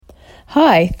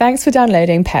Hi, thanks for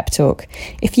downloading Pep Talk.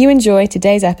 If you enjoy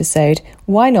today's episode,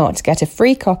 why not get a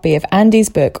free copy of Andy's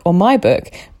book or my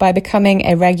book by becoming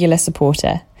a regular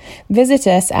supporter? Visit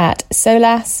us at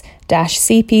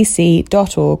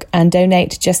solas-cpc.org and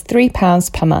donate just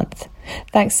 £3 per month.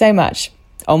 Thanks so much.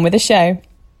 On with the show.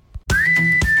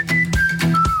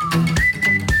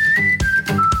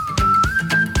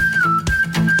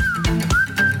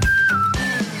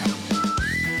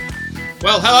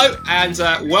 Well, hello and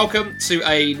welcome to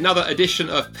another edition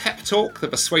of Pep Talk, the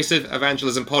Persuasive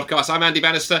Evangelism Podcast. I'm Andy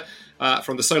Bannister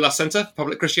from the Solas Centre for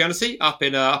Public Christianity up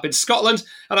in Scotland,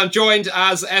 and I'm joined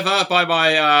as ever by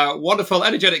my wonderful,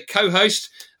 energetic co-host,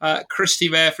 Christy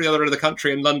Mayer, from the other end of the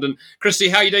country in London. Christy,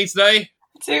 how are you doing today?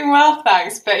 Doing well,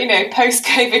 thanks. But,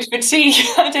 post-COVID fatigue,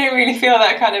 I don't really feel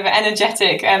that kind of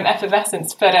energetic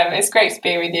effervescence. But it's great to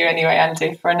be with you anyway,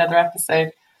 Andy, for another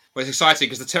episode. Well, it's exciting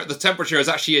because the temperature is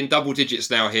actually in double digits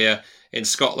now here in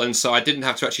Scotland, so I didn't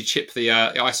have to actually chip the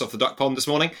ice off the duck pond this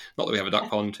morning. Not that we have a duck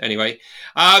pond anyway.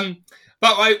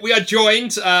 But we are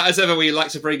joined, as ever, we like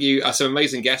to bring you some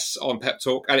amazing guests on Pep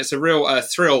Talk, and it's a real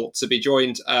thrill to be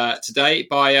joined today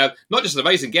by not just an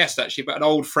amazing guest, actually, but an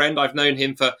old friend. I've known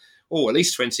him for, at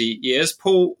least 20 years,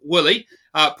 Paul Woolley.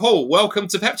 Paul, welcome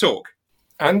to Pep Talk.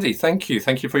 Andy, thank you.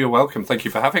 Thank you for your welcome. Thank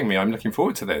you for having me. I'm looking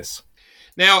forward to this.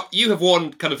 Now, you have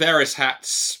worn kind of various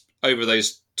hats over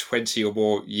those 20 or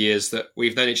more years that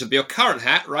we've known each other. But your current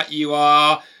hat, right? You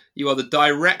are the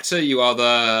director. You are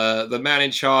the man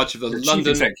in charge of the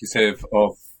London chief executive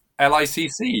of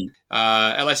LICC.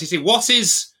 LICC. What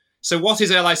is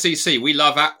LICC? We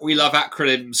love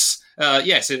acronyms.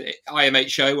 Yes,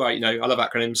 IMHO. I love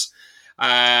acronyms.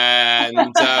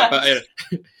 And but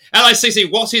LICC.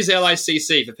 What is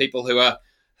LICC for people who are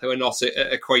not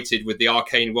equated with the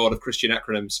arcane world of Christian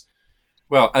acronyms?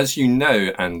 Well, as you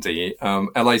know, Andy,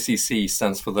 LICC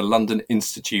stands for the London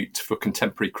Institute for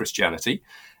Contemporary Christianity.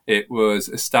 It was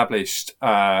established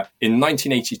in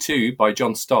 1982 by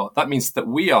John Stott. That means that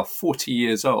we are 40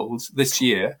 years old this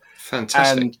year.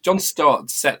 Fantastic. And John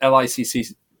Stott set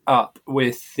LICC up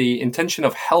with the intention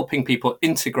of helping people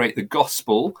integrate the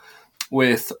gospel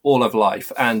with all of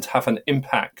life and have an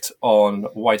impact on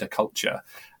wider culture.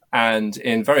 And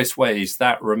in various ways,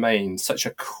 that remains such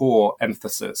a core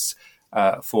emphasis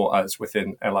for us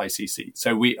within LICC.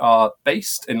 So we are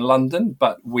based in London,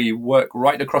 but we work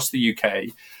right across the UK.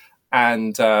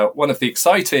 And one of the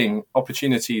exciting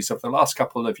opportunities of the last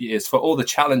couple of years, for all the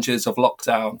challenges of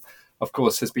lockdown, of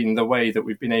course, has been the way that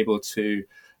we've been able to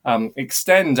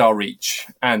extend our reach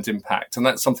and impact. And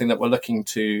that's something that we're looking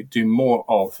to do more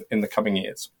of in the coming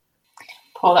years.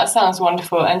 Paul, that sounds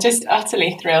wonderful, and just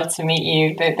utterly thrilled to meet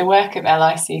you. The work of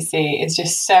LICC is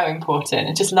just so important,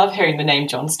 and just love hearing the name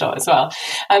John Stott as well.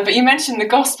 But you mentioned the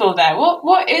gospel there.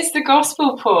 What is the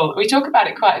gospel, Paul? We talk about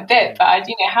it quite a bit, but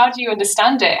how do you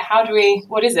understand it?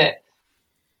 What is it?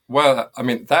 Well, I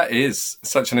mean, that is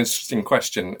such an interesting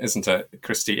question, isn't it,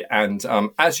 Christy? And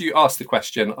as you asked the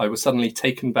question, I was suddenly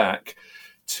taken back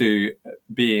to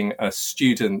being a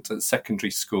student at secondary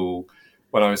school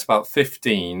when I was about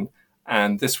 15.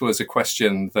 And this was a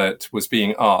question that was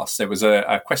being asked. There was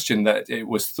a question that it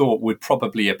was thought would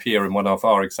probably appear in one of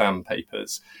our exam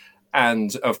papers.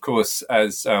 And of course,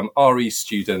 as RE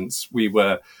students, we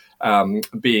were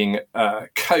being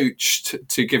coached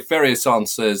to give various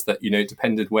answers that,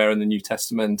 depended where in the New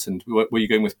Testament, and were you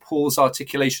going with Paul's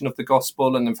articulation of the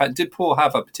gospel? And in fact, did Paul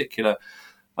have a particular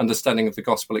understanding of the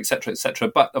gospel, etc., etc.?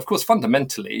 But of course,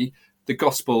 fundamentally, the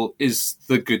gospel is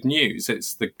the good news.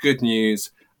 It's the good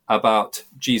news about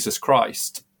Jesus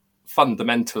Christ.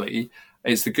 Fundamentally,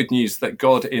 it's the good news that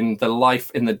God, in the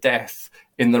life, in the death,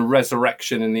 in the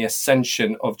resurrection, in the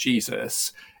ascension of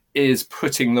Jesus, is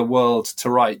putting the world to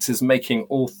rights, is making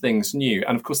all things new.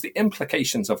 And of course, the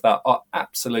implications of that are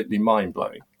absolutely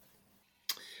mind-blowing.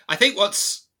 I think what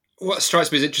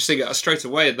strikes me as interesting straight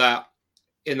away in that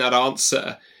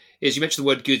answer is you mentioned the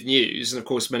word good news, and of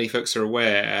course many folks are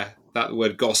aware that the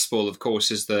word gospel, of course,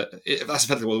 that's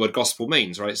effectively what the word gospel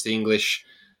means, right? It's the English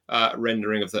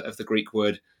rendering of the Greek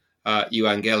word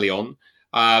euangelion.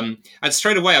 And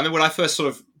straight away, I mean, when I first sort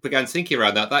of began thinking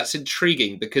around that, that's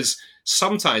intriguing, because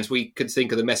sometimes we can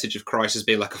think of the message of Christ as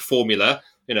being like a formula,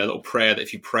 a little prayer that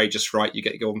if you pray just right, you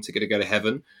get golden ticket to go to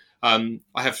heaven. I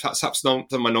have perhaps some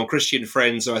of my non-Christian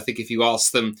friends who I think if you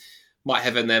ask them, might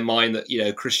have in their mind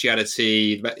that,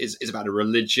 Christianity is about a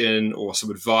religion or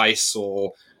some advice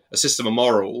or a system of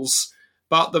morals.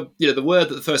 But the word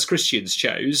that the first Christians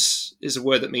chose is a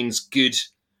word that means good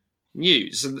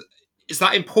news. And is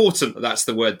that important that that's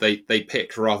the word they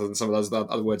picked rather than some of those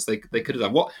other words they could have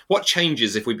done? What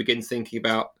changes if we begin thinking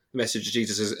about the message of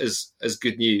Jesus as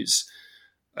good news?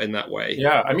 in that way.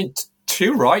 Yeah, I mean,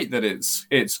 too right that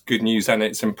it's good news, and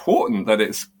it's important that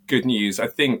it's good news. I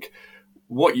think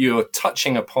what you're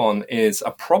touching upon is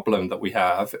a problem that we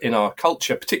have in our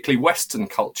culture, particularly Western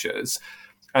cultures,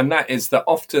 and that is that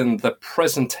often the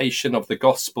presentation of the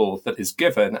gospel that is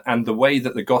given and the way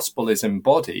that the gospel is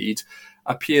embodied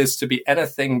appears to be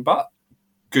anything but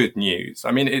good news.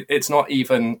 I mean, it's not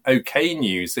even okay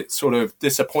news. It's sort of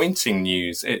disappointing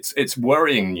news. It's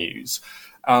worrying news.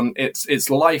 It's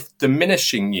life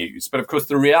diminishing news. But of course,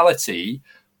 the reality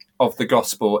of the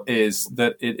gospel is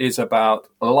that it is about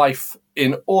life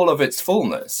in all of its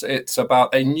fullness. It's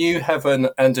about a new heaven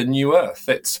and a new earth.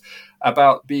 It's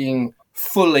about being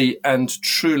fully and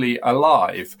truly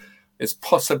alive. It's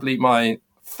possibly my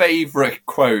favorite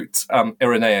quote,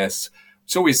 Irenaeus.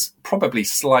 It's always probably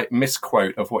slight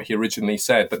misquote of what he originally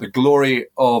said, but the glory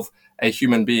of a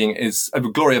human being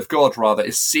the glory of God rather,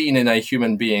 is seen in a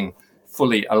human being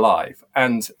fully alive.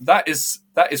 And that is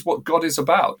what God is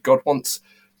about. God wants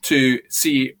to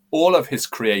see all of his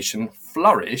creation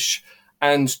flourish,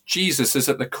 and Jesus is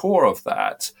at the core of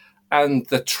that. And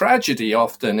the tragedy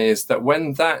often is that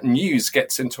when that news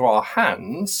gets into our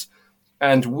hands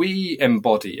and we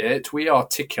embody it, we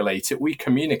articulate it, we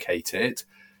communicate it,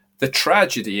 the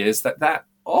tragedy is that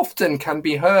often can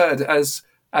be heard as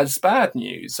bad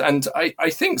news. And I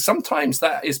think sometimes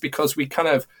that is because we kind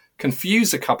of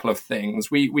confuse a couple of things.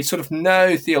 We sort of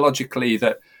know theologically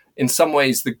that in some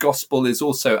ways the gospel is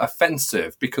also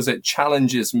offensive because it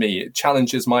challenges me, it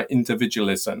challenges my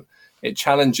individualism, it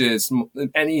challenges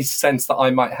any sense that I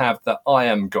might have that I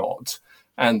am God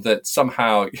and that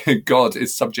somehow God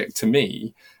is subject to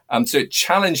me. So it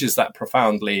challenges that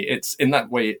profoundly. It's in that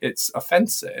way, it's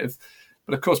offensive.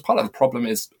 But of course, part of the problem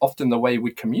is often the way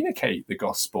we communicate the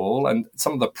gospel, and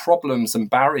some of the problems and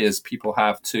barriers people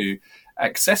have to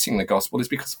accessing the gospel is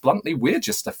because bluntly we're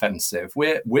just offensive.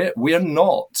 We're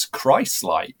not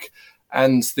Christ-like.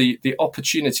 And the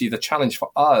opportunity, the challenge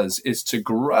for us is to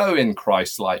grow in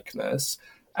Christ-likeness.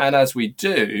 And as we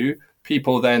do,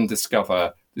 people then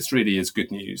discover this really is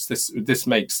good news. This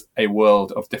makes a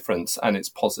world of difference, and it's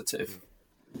positive.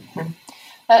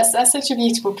 That's such a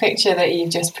beautiful picture that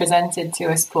you've just presented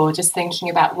to us, Paul. Just thinking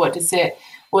about what does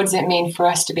it mean for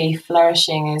us to be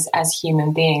flourishing as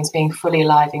human beings, being fully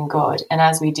alive in God. And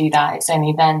as we do that, it's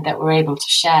only then that we're able to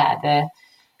share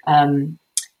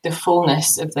the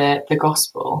fullness of the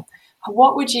gospel.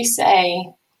 What would you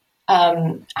say?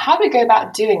 How do we go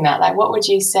about doing that? Like, what would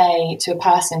you say to a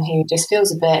person who just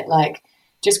feels a bit like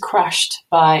just crushed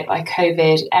by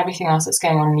COVID, everything else that's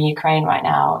going on in the Ukraine right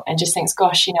now, and just thinks,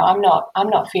 gosh, I'm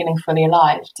not feeling fully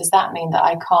alive. Does that mean that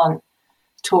I can't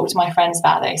talk to my friends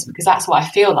about this? Because that's what I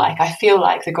feel like. I feel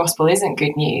like the gospel isn't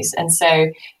good news. And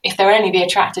so if they'll only be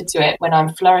attracted to it when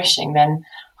I'm flourishing, then,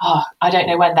 I don't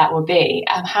know when that will be.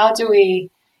 And how do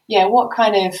we, what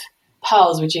kind of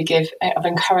pearls would you give of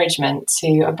encouragement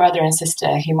to a brother and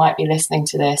sister who might be listening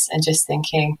to this and just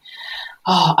thinking,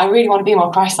 I really want to be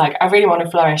more Christ-like. I really want to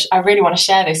flourish. I really want to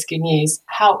share this good news.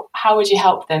 How would you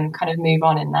help them kind of move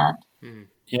on in that?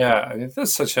 Yeah, I mean,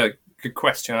 that's such a good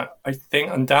question. I think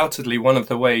undoubtedly one of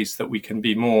the ways that we can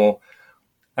be more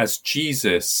as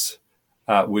Jesus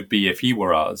would be if he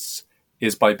were us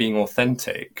is by being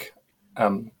authentic,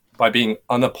 by being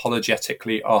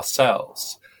unapologetically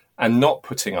ourselves and not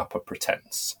putting up a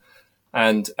pretense,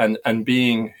 and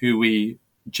being who we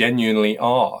genuinely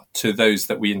are to those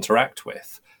that we interact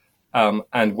with.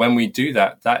 And when we do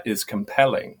that, that is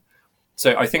compelling.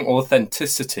 So I think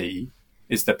authenticity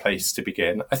is the place to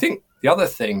begin. I think the other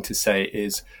thing to say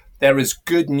is there is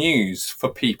good news for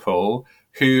people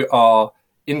who are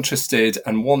interested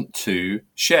and want to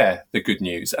share the good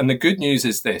news. And the good news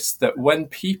is this, that when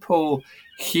people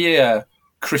hear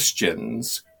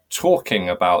Christians talking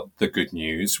about the good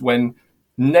news, when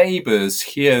neighbors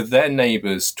hear their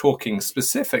neighbors talking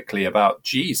specifically about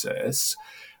Jesus,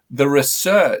 the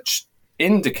research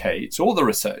indicates, all the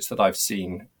research that I've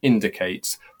seen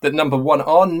indicates that, number one,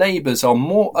 our neighbors are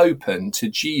more open to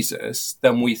Jesus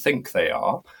than we think they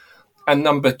are. And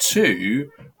number two,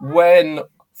 when,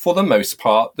 for the most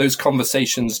part, those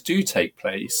conversations do take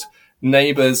place,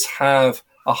 neighbors have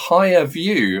a higher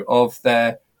view of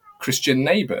their Christian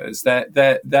neighbors.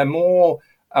 They're more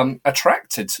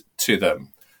attracted to them.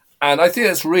 And I think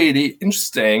that's really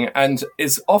interesting and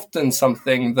is often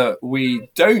something that we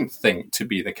don't think to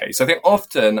be the case. I think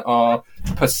often our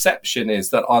perception is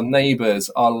that our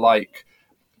neighbors are like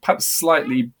perhaps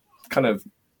slightly kind of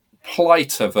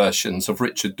politer versions of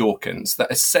Richard Dawkins,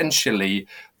 that essentially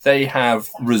they have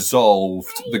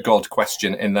resolved the God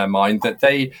question in their mind, that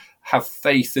they have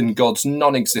faith in God's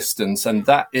non-existence, and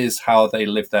that is how they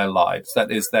live their lives.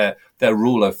 That is their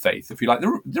rule of faith, if you like.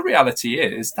 The reality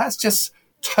is that's just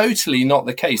totally not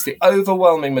the case. The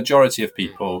overwhelming majority of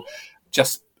people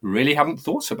just really haven't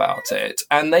thought about it,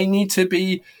 and they need to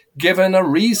be given a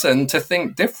reason to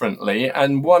think differently.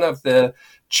 And one of the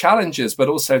challenges, but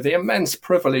also the immense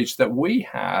privilege that we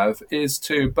have, is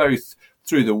to both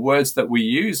through the words that we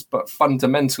use, but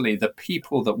fundamentally the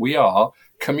people that we are,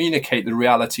 communicate the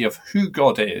reality of who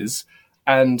God is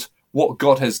and what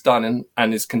God has done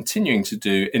and is continuing to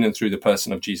do in and through the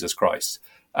person of Jesus Christ.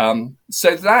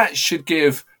 So that should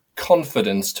give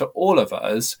confidence to all of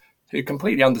us who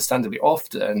completely understandably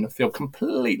often feel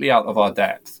completely out of our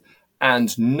depth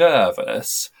and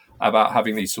nervous about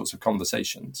having these sorts of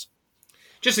conversations.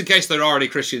 Just in case there are any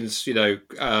Christians,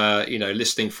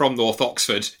 listening from North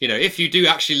Oxford, if you do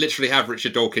actually literally have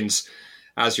Richard Dawkins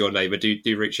as your neighbour,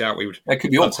 do reach out. We would. It could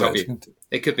be awkward.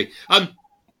 It could be. I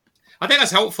think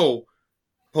that's helpful,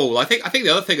 Paul. I think the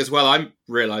other thing as well, I'm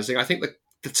realising, I think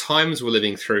the times we're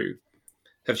living through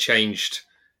have changed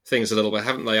things a little bit,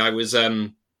 haven't they? I was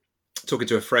talking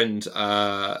to a friend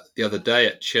the other day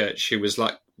at church who was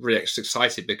like really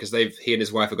excited because he and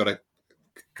his wife have got a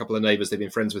couple of neighbours they've been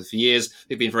friends with for years.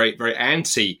 They've been very, very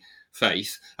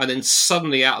anti-faith. And then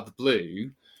suddenly out of the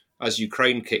blue, as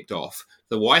Ukraine kicked off,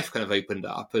 the wife kind of opened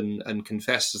up and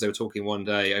confessed as they were talking one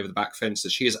day over the back fence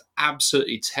that she is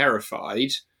absolutely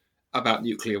terrified about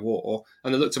nuclear war.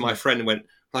 And they looked at my friend and went,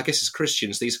 well, I guess as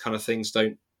Christians, these kind of things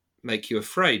don't make you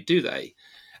afraid, do they?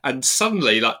 And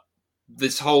suddenly, like,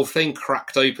 this whole thing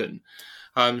cracked open.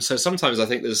 So sometimes I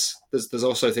think there's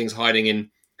also things hiding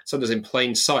sometimes in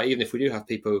plain sight, even if we do have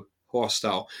people who are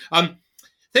hostile.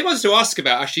 They wanted to ask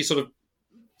about, actually sort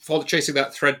of chasing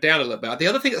that thread down a little bit. The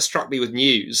other thing that struck me with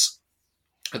news,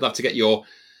 I'd love to get your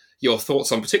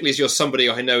thoughts on, particularly as you're somebody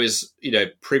I know is,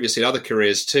 previously in other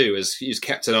careers too, who's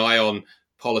kept an eye on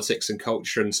politics and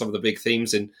culture and some of the big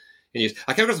themes in news.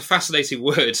 I came across a fascinating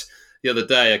word the other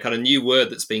day, a kind of new word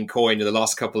that's been coined in the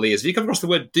last couple of years. Have you come across the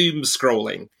word doom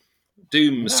scrolling?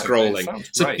 Scrolling.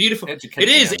 It's a beautiful. It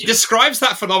is. It describes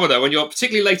that phenomenon when you're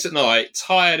particularly late at night,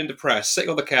 tired and depressed, sitting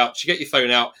on the couch, you get your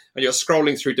phone out and you're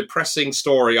scrolling through depressing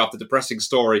story after depressing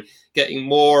story, getting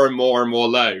more and more and more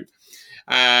low.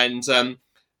 And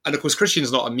of course, Christians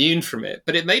are not immune from it.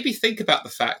 But it made me think about the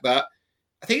fact that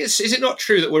I think is it not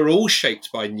true that we're all shaped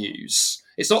by news?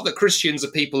 It's not that Christians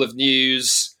are people of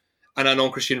news and our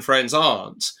non-Christian friends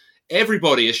aren't.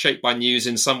 Everybody is shaped by news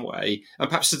in some way, and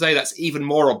perhaps today that's even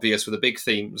more obvious with the big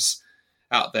themes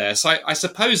out there. So I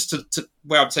suppose to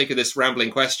where I'm taking this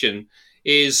rambling question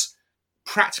is,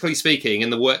 practically speaking, in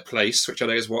the workplace, which I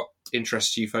know is what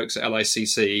interests you folks at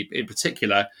LICC in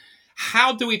particular,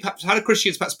 how do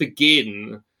Christians perhaps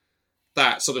begin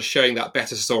that sort of showing that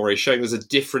better story, showing there's a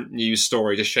different news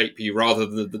story to shape you rather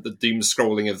than the doom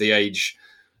scrolling of the age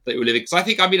that we're living? Because I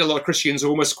think a lot of Christians are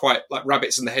almost quite like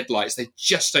rabbits in the headlights. They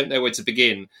just don't know where to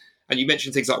begin. And you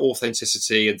mentioned things like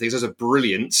authenticity and things that are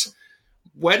brilliant.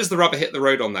 Where does the rubber hit the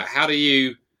road on that? How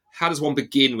does one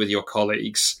begin with your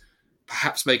colleagues,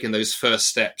 perhaps making those first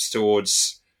steps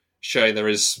towards showing there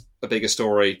is a bigger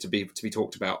story to be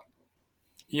talked about?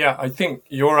 Yeah, I think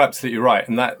you're absolutely right.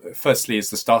 And that, firstly,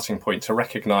 is the starting point to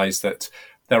recognize that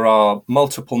there are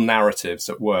multiple narratives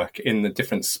at work in the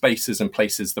different spaces and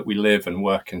places that we live and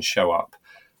work and show up.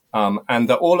 And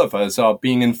that all of us are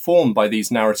being informed by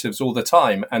these narratives all the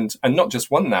time, and not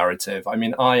just one narrative. I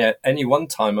mean, at any one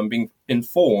time, I'm being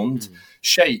informed,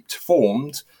 shaped,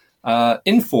 formed,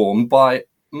 informed by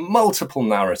multiple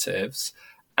narratives.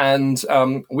 And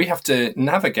we have to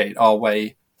navigate our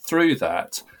way through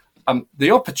that.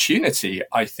 The opportunity,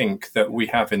 I think, that we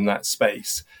have in that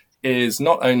space is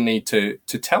not only to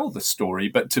tell the story,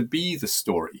 but to be the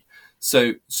story.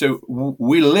 So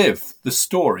we live the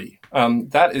story.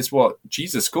 That is what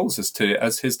Jesus calls us to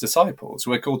as his disciples.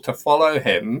 We're called to follow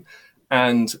him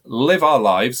and live our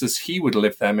lives as he would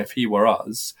live them if he were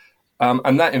us.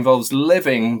 And that involves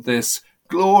living this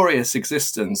glorious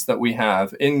existence that we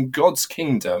have in God's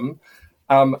kingdom.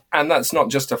 And that's not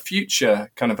just a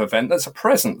future kind of event, that's a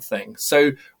present thing.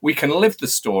 So we can live the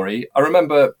story. I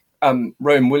remember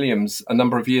Rowan Williams a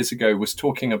number of years ago was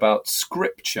talking about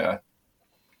scripture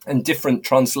and different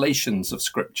translations of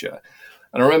scripture.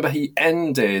 And I remember he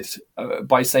ended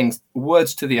by saying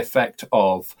words to the effect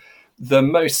of, the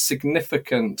most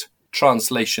significant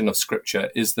translation of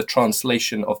scripture is the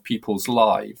translation of people's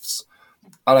lives.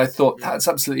 And I thought that's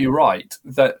absolutely right,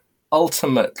 that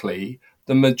ultimately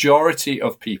the majority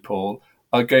of people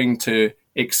are going to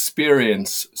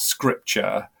experience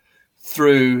scripture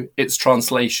through its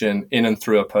translation in and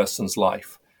through a person's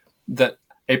life. That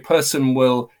a person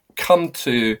will come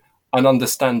to an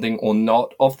understanding or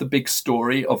not of the big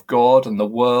story of God and the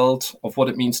world, of what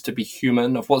it means to be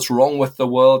human, of what's wrong with the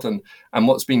world and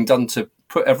what's being done to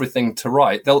put everything to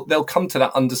right. They'll come to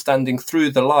that understanding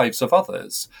through the lives of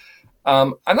others.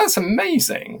 And that's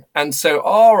amazing. And so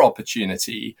our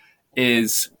opportunity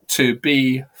is to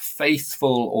be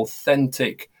faithful,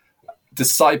 authentic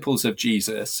disciples of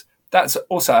Jesus. That's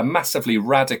also a massively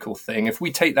radical thing. If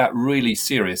we take that really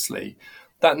seriously,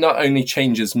 that not only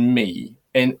changes me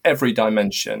in every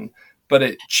dimension, but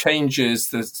it changes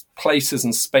the places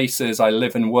and spaces I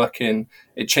live and work in.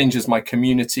 It changes my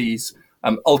communities.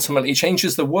 Ultimately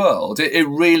changes the world. It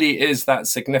really is that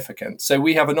significant. So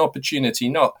we have an opportunity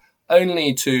not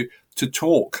only to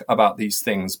talk about these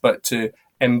things, but to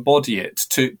embody it,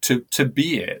 to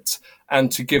be it,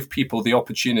 and to give people the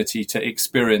opportunity to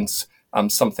experience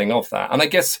something of that. And I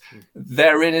guess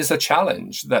therein is a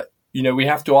challenge that, we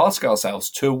have to ask ourselves,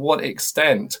 to what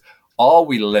extent are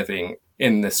we living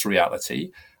in this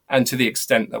reality? And to the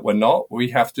extent that we're not,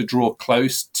 we have to draw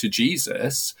close to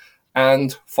Jesus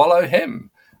and follow him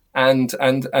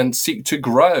and seek to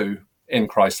grow in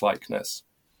Christ-likeness.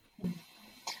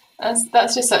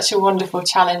 That's just such a wonderful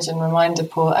challenge and reminder,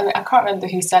 Paul. I mean, I can't remember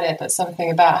who said it, but something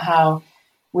about how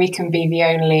we can be the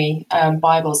only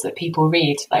Bibles that people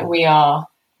read. Like we are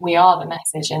the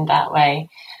message in that way.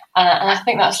 And I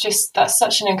think that's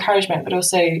such an encouragement, but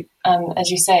also,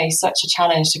 as you say, such a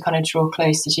challenge to kind of draw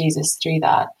close to Jesus through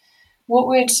that. What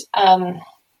would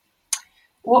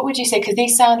you say? Because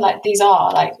these sound like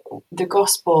the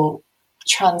gospel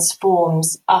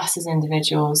transforms us as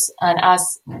individuals, and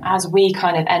as we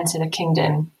kind of enter the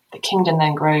kingdom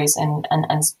then grows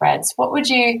and spreads. What would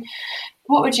you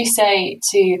say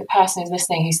to the person who's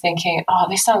listening, who's thinking, "Oh,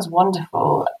 this sounds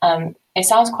wonderful. It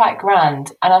sounds quite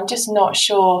grand, and I'm just not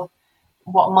sure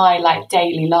what my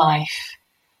daily life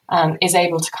is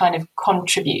able to kind of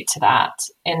contribute to that."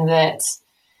 In that,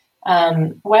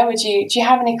 where would do you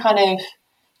have any kind of,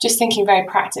 just thinking very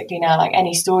practically now,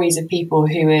 any stories of people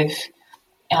who have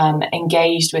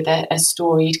engaged with a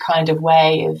storied kind of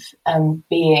way of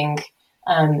being,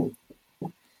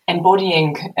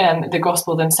 embodying the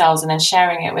gospel themselves and then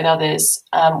sharing it with others?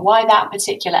 Why that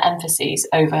particular emphasis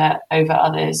over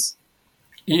others?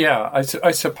 Yeah,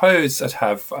 I suppose I'd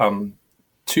have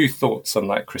two thoughts on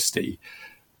that, Christy.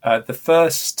 The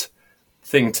first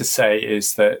thing to say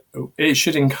is that it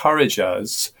should encourage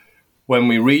us, when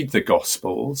we read the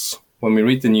Gospels, when we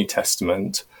read the New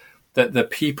Testament, that the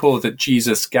people that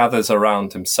Jesus gathers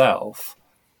around himself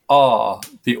are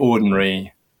the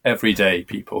ordinary, everyday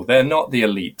people. They're not the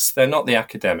elites. They're not the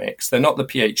academics. They're not the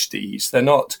PhDs. They're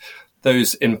not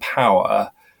those in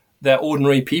power. They're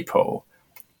ordinary people.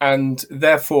 And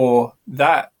therefore,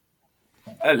 that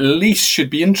at least should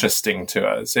be interesting to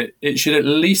us. It should at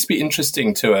least be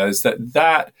interesting to us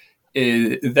that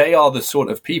they are the sort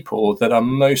of people that are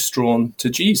most drawn to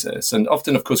Jesus. And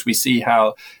often, of course, we see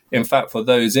how, in fact, for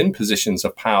those in positions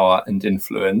of power and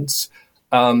influence,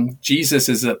 Jesus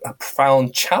is a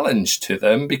profound challenge to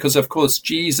them, because, of course,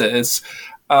 Jesus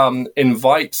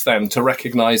invites them to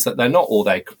recognize that they're not all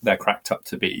they're cracked up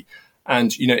to be.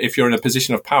 And, if you're in a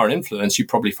position of power and influence, you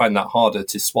probably find that harder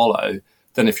to swallow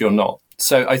than if you're not.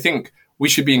 So I think we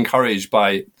should be encouraged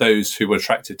by those who were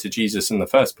attracted to Jesus in the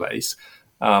first place.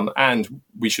 And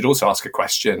we should also ask a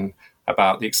question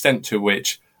about the extent to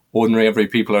which ordinary everyday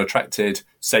people are attracted,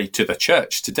 say, to the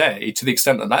church today. To the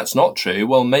extent that that's not true,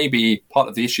 well, maybe part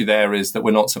of the issue there is that we're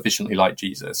not sufficiently like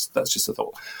Jesus. That's just a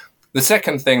thought. The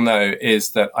second thing, though, is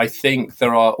that I think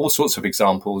there are all sorts of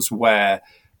examples where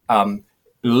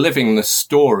living the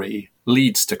story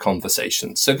leads to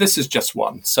conversation. So this is just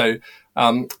one. So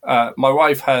my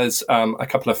wife has a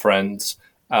couple of friends.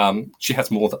 She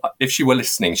has more. If she were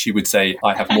listening, she would say,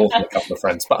 I have more than a couple of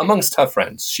friends. But amongst her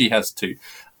friends, she has two.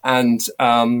 And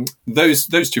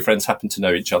those two friends happen to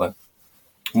know each other.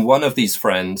 One of these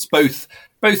friends, both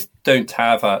don't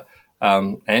have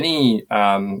any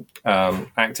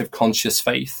active conscious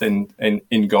faith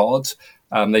in God.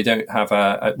 They don't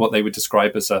have what they would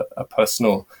describe as a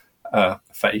personal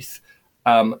faith.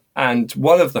 And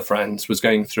one of the friends was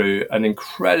going through an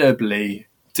incredibly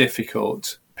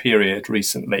difficult period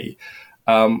recently,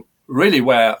 really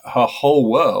where her whole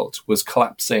world was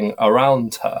collapsing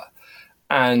around her.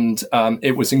 And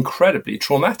it was incredibly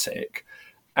traumatic.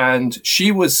 And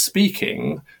she was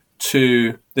speaking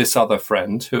to this other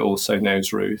friend who also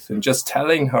knows Ruth and just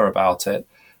telling her about it.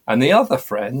 And the other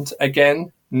friend,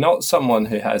 again, not someone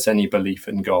who has any belief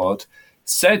in God,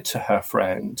 said to her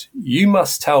friend, you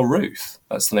must tell Ruth,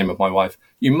 that's the name of my wife,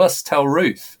 you must tell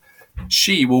Ruth,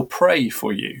 she will pray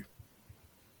for you.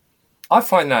 I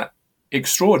find that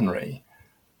extraordinary.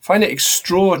 find it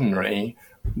extraordinary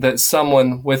that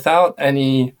someone without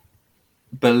any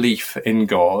belief in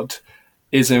God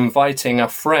is inviting a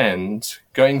friend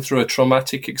going through a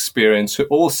traumatic experience who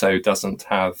also doesn't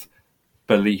have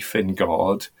belief in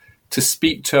God to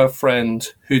speak to a friend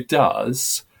who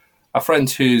does, a friend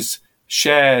who's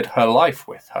shared her life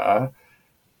with her,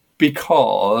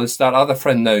 because that other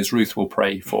friend knows Ruth will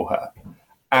pray for her.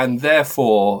 And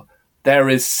therefore, there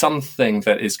is something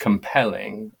that is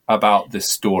compelling about this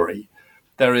story.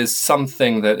 There is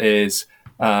something that is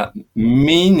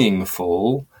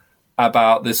meaningful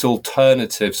about this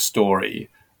alternative story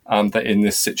that in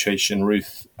this situation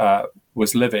Ruth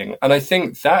was living. And I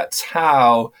think that's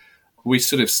how we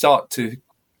sort of start to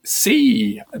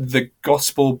see the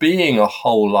gospel being a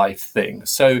whole life thing.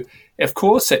 So, of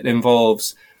course, it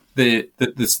involves the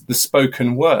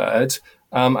spoken word,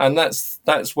 and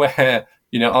that's where,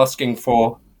 you know, asking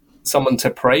for someone to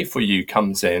pray for you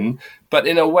comes in. But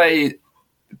in a way,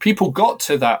 people got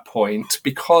to that point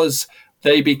because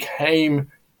they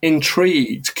became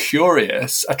intrigued,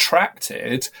 curious,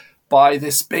 attracted by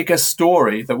this bigger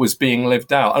story that was being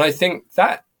lived out. And I think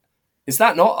is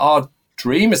that not our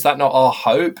dream? Is that not our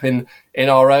hope in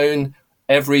our own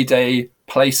everyday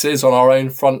places, on our own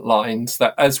front lines,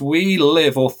 that as we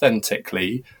live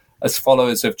authentically as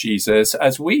followers of Jesus,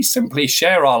 as we simply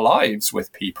share our lives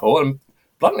with people, and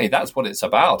bluntly, that's what it's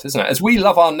about, isn't it? As we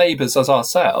love our neighbours as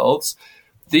ourselves,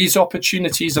 these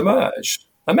opportunities emerge.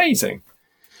 Amazing.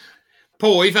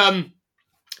 Paul, we've kind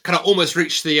of almost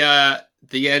reached the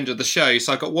end of the show,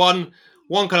 so I've got one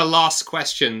kind of last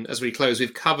question as we close.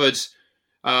 We've covered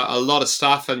a lot of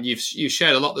stuff, and you've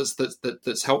shared a lot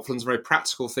that's helpful and some very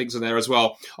practical things in there as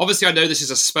well. Obviously, I know this is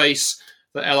a space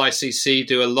that LICC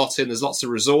do a lot in. There's lots of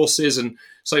resources and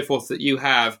so forth that you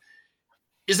have.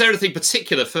 Is there anything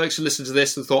particular, folks who listen to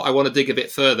this and thought, I want to dig a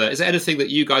bit further? Is there anything that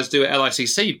you guys do at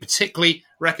LICC you'd particularly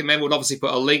recommend? We'll obviously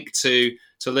put a link to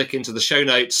look into the show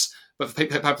notes. But for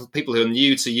people who are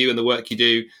new to you and the work you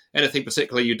do, anything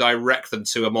particularly you direct them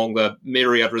to among the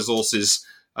myriad resources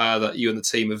that you and the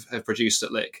team have produced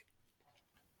at LIC?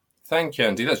 Thank you,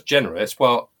 Andy. That's generous.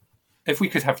 Well, if we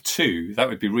could have two, that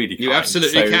would be really kind. You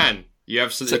absolutely can. You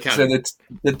absolutely can. So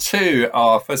the two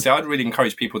are, firstly, I'd really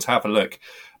encourage people to have a look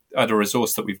at a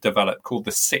resource that we've developed called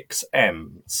the 6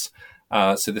 M's.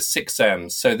 So the 6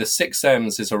 M's. So the 6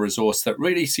 M's is a resource that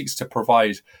really seeks to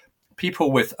provide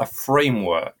people with a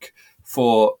framework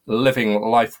for living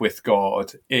life with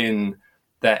God in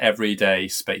their everyday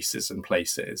spaces and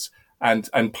places.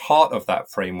 And part of that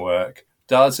framework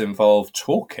does involve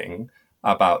talking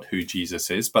about who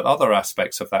Jesus is, but other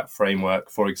aspects of that framework,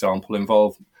 for example,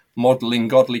 involve modeling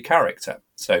godly character.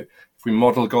 So if we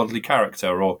model godly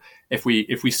character, or if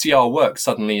we see our work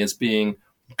suddenly as being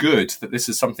good, that this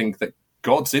is something that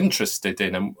God's interested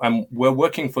in, and we're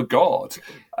working for God,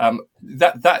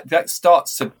 that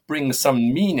starts to bring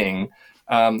some meaning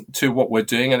to what we're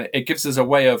doing, and it gives us a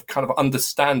way of kind of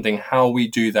understanding how we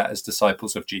do that as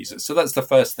disciples of Jesus. So that's the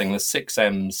first thing, the 6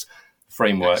 M's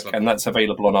framework. Excellent. And that's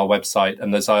available on our website,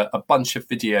 and there's a bunch of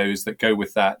videos that go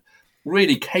with that,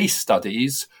 really case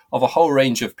studies of a whole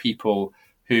range of people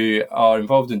who are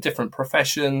involved in different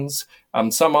professions.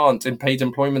 Some aren't in paid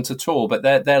employment at all, but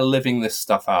they're living this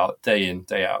stuff out day in,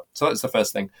 day out. So that's the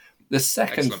first thing. The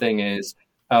second thing is,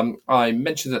 I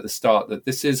mentioned at the start that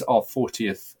this is our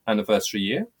 40th anniversary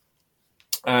year.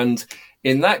 And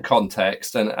in that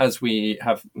context, and as we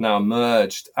have now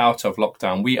emerged out of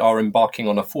lockdown, we are embarking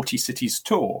on a 40 cities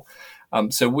tour.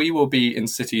 So we will be in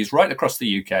cities right across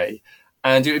the UK,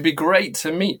 and it would be great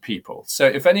to meet people. So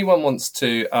if anyone wants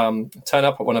to turn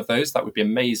up at one of those, that would be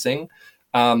amazing.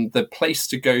 The place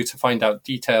to go to find out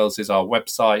details is our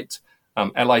website,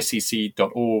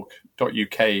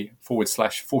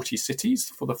 licc.org.uk/40 cities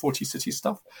for the 40 cities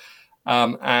stuff.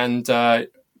 And there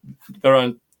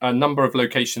are a number of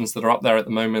locations that are up there at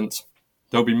the moment.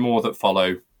 There'll be more that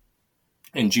follow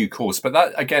in due course. But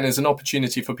that, again, is an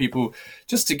opportunity for people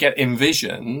just to get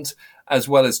envisioned as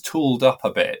well as tooled up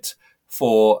a bit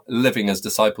for living as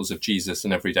disciples of Jesus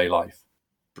in everyday life.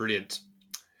 Brilliant.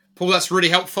 Paul, that's really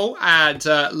helpful. And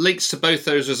links to both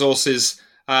those resources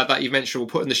that you've mentioned we'll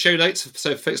put in the show notes.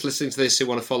 So for folks listening to this who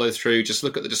want to follow through, just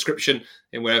look at the description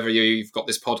in wherever you've got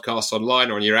this podcast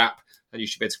online or on your app, and you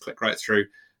should be able to click right through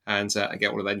and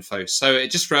get all of the info. So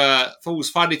it just falls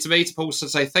finally to me, to Paul, to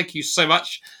say thank you so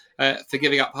much for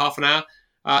giving up half an hour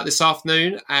this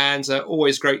afternoon, and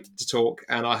always great to talk.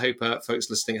 And I hope folks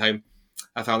listening at home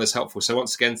have found this helpful. So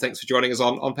once again, thanks for joining us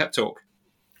on Pep Talk.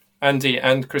 Andy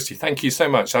and Christy, thank you so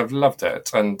much. I've loved it.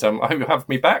 And I hope you'll have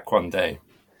me back one day.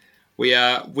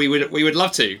 we would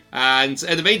love to. And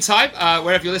in the meantime,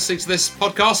 wherever you're listening to this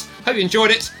podcast, hope you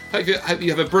enjoyed it. Hope you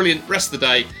have a brilliant rest of the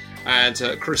day. And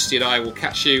Christy and I will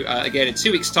catch you again in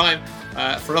 2 weeks' time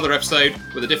for another episode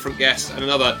with a different guest and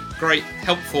another great,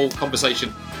 helpful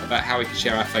conversation about how we can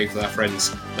share our faith with our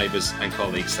friends, neighbours and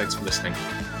colleagues. Thanks for listening.